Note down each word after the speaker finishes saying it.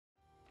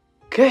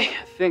Okay,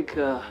 I think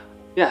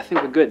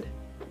we're good.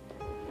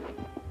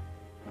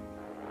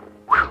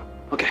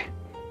 Okay.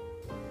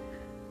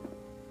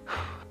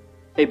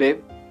 Hey,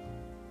 babe.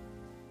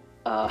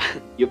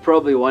 You're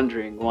probably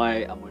wondering why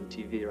I'm on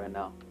TV right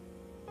now.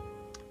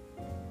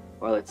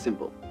 Well, it's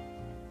simple.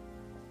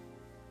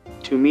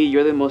 To me,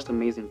 you're the most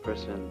amazing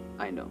person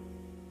I know.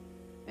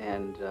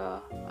 And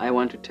I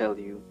want to tell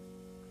you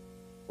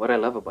what I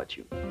love about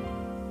you.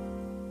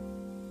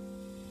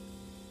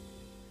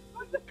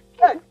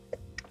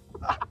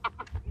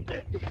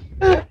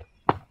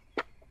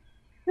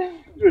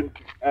 Dude,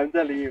 I'm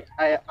telling you,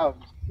 I am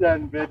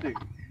done betting.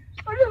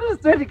 What is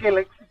this 20K?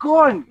 Like,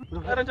 gone.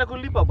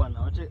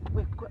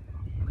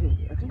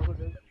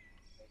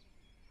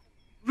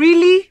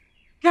 Really?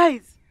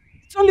 Guys,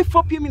 it's only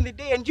 4 p.m. in the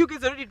day and you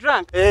guys already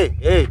drunk.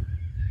 Hey.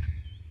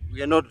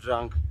 We are not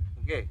drunk,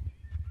 okay?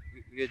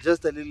 We are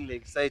just a little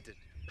excited.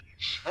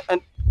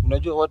 And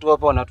unajua watu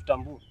hapa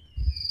wanatutambua.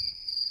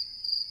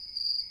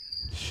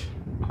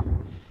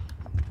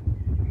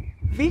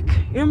 Vic,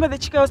 you remember the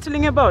chick I was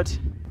telling you about?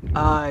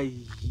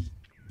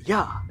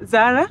 Yeah.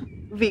 Zara?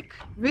 Vic,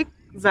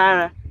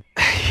 Zara.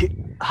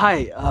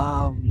 Hi.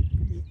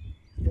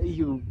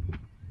 You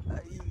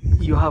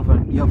have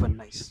a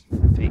nice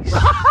face.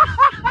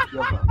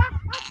 You have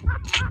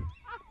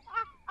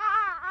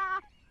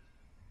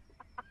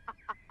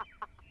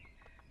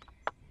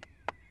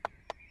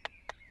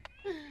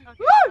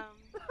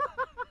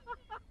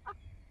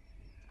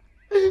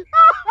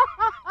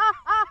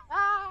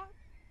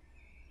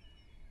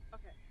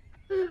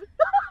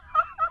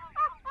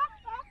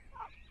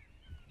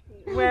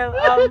Well,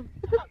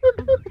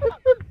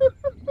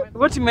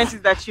 what you meant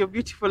is that you're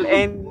beautiful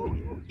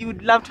and you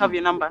would love to have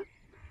your number.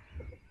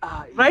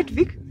 Right,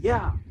 Vic?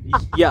 Yeah.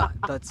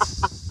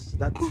 That's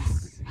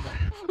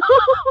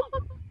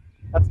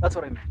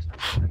what I meant.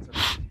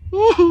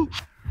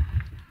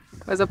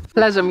 It was a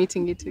pleasure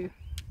meeting you too.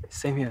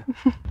 Same here.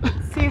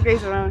 See you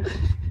guys around.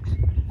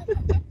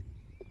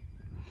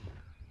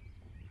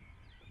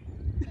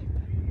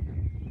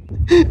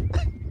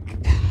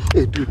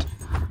 Hey, dude,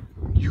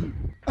 you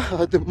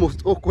are the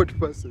most awkward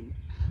person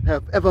I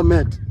have ever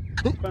met.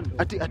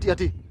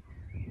 Ati.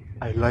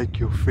 I like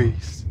your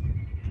face.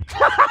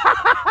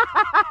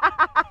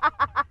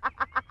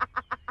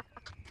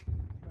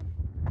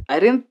 I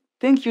didn't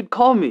think you'd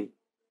call me.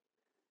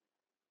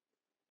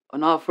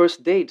 On our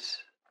first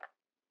date,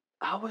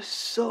 I was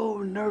so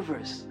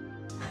nervous.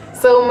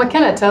 So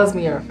McKenna tells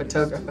me you're a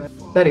photographer.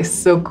 That is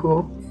so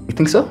cool. You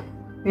think so?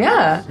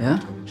 Yeah. Yeah?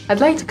 I'd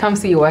like to come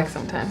see you work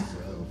sometime.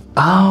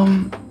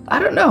 I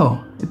don't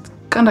know. It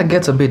kind of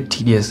gets a bit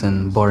tedious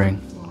and boring,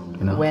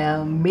 you know?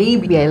 Well,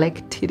 maybe I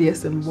like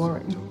tedious and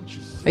boring.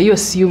 Are you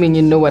assuming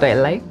you know what I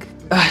like?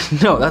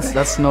 No,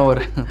 that's not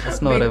what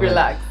that's not what I meant.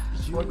 Relax.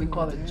 It's what we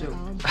call a joke.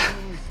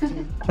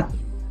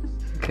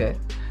 Okay.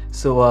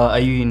 So, are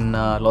you in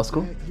law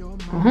school?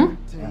 Mm-hmm.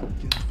 Yeah.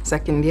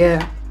 Second year.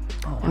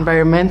 Oh, wow.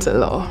 Environmental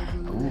law.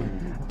 Ooh.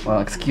 Well,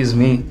 excuse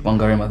me,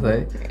 Wangari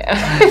Maathai.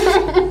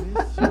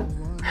 Yeah.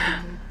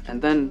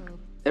 And then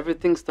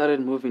everything started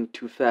moving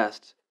too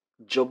fast.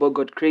 Jobo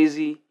got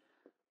crazy.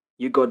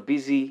 You got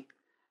busy.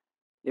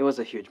 It was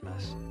a huge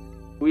mess.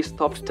 We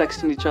stopped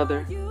texting each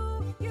other.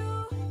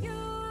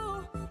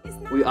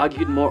 We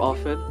argued more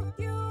often.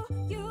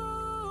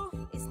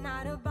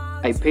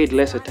 I paid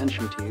less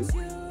attention to you.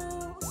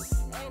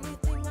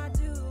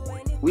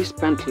 We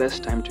spent less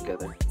time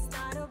together.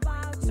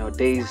 You know,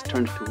 days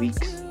turned to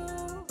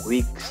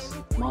weeks,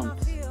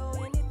 months.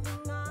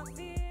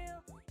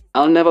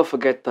 I'll never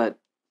forget that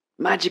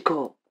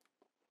magical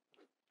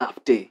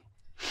half day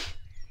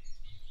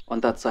on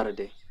that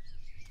Saturday.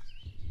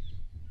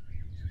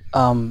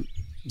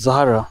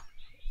 Zahara,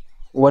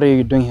 what are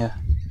you doing here?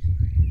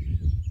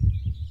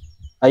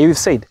 Are you with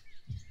Said?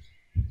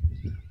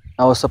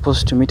 I was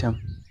supposed to meet him.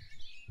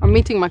 I'm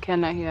meeting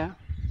McKenna here.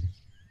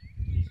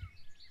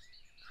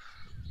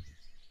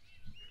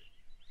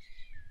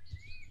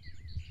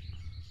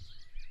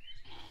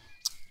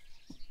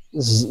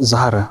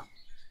 Zahara.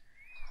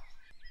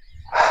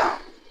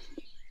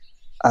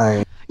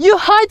 You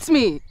hurt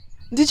me!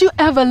 Did you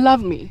ever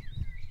love me?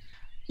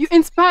 You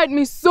inspired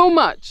me so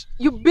much.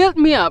 You built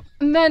me up,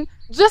 and then,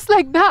 just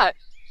like that,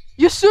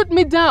 you shoot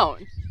me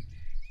down.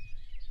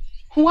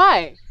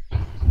 Why?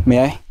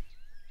 May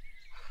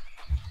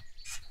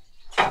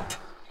I?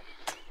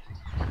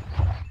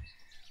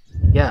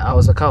 Yeah, I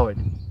was a coward.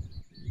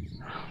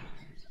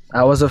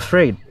 I was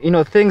afraid. You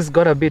know, things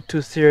got a bit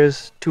too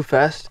serious too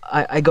fast.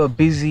 I got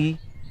busy.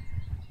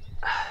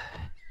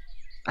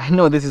 I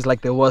know this is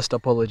like the worst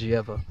apology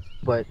ever,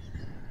 but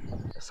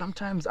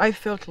sometimes I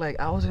felt like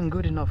I wasn't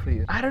good enough for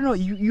you. I don't know,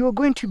 you were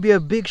going to be a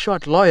big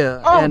shot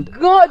lawyer. Oh and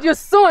God, you're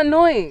so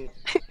annoying.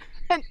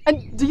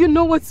 and do you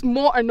know what's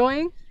more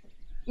annoying?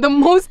 The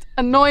most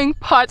annoying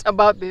part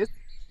about this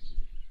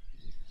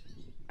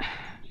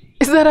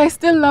is that I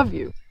still love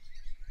you.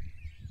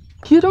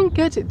 You don't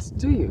get it,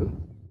 do you?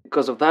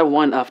 Because of that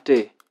one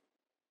after,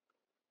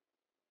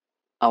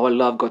 our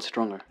love got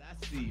stronger.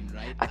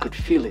 I could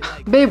feel it.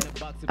 Babe,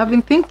 I've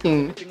been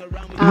thinking.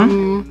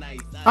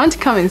 I want to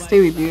come and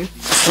stay with you.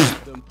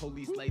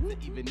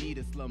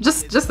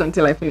 Just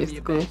until I finish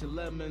school.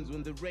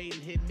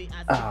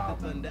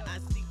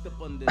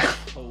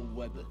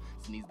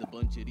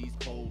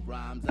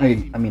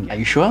 I mean, are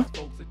you sure?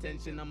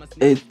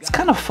 It's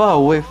kind of far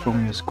away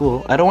from your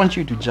school. I don't want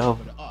you to job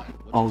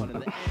all the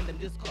way.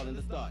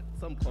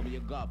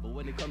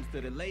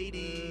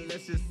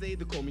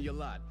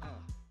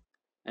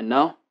 And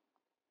now,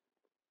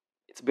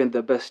 it's been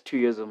the best 2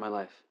 years of my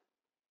life.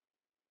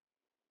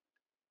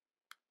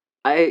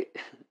 I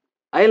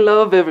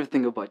love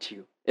everything about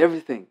you.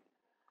 Everything.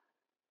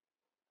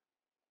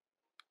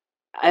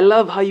 I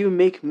love how you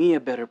make me a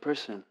better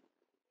person.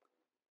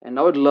 And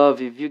I would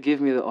love if you give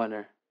me the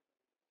honor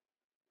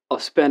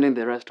of spending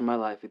the rest of my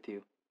life with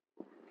you.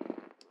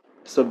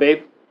 So,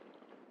 babe,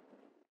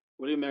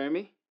 will you marry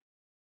me?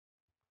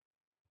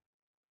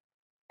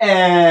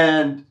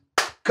 And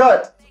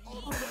cut.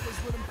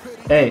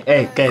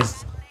 Hey,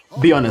 guys,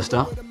 be honest,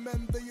 huh?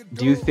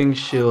 Do you think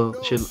she'll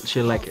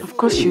like it? Of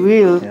course she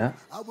will. Yeah.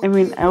 I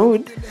mean, I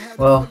would.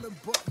 Well,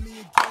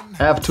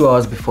 I have 2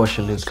 hours before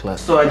she leaves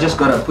class, so I just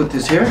gotta put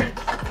this here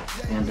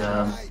and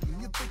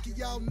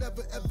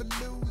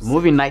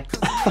movie night.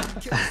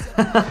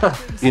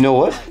 You know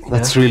what?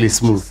 That's really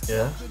smooth.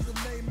 Yeah.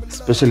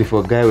 Especially for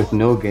a guy with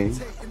no game.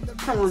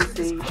 Come on,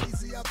 babe.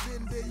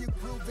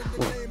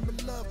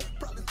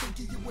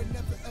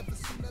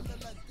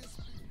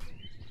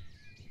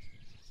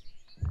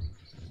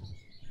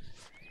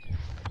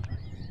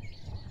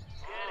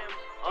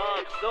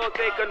 So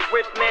they can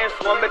witness,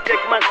 want me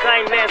take my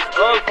kindness,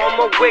 all from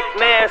a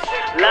weakness,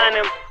 line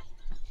him.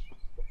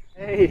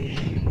 Hey.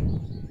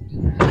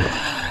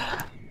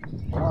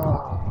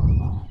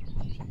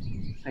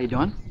 How you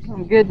doing?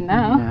 I'm good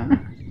now. Yeah.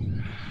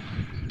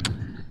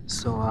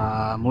 So,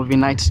 movie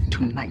night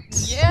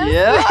tonight.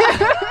 Yes.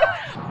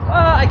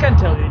 I can't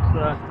tell you. It's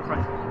a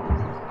surprise.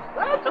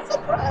 What? A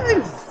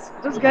surprise!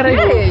 Just gotta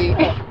Yay. go.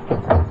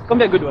 It's gonna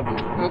be a good one.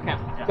 Okay.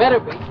 Better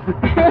be.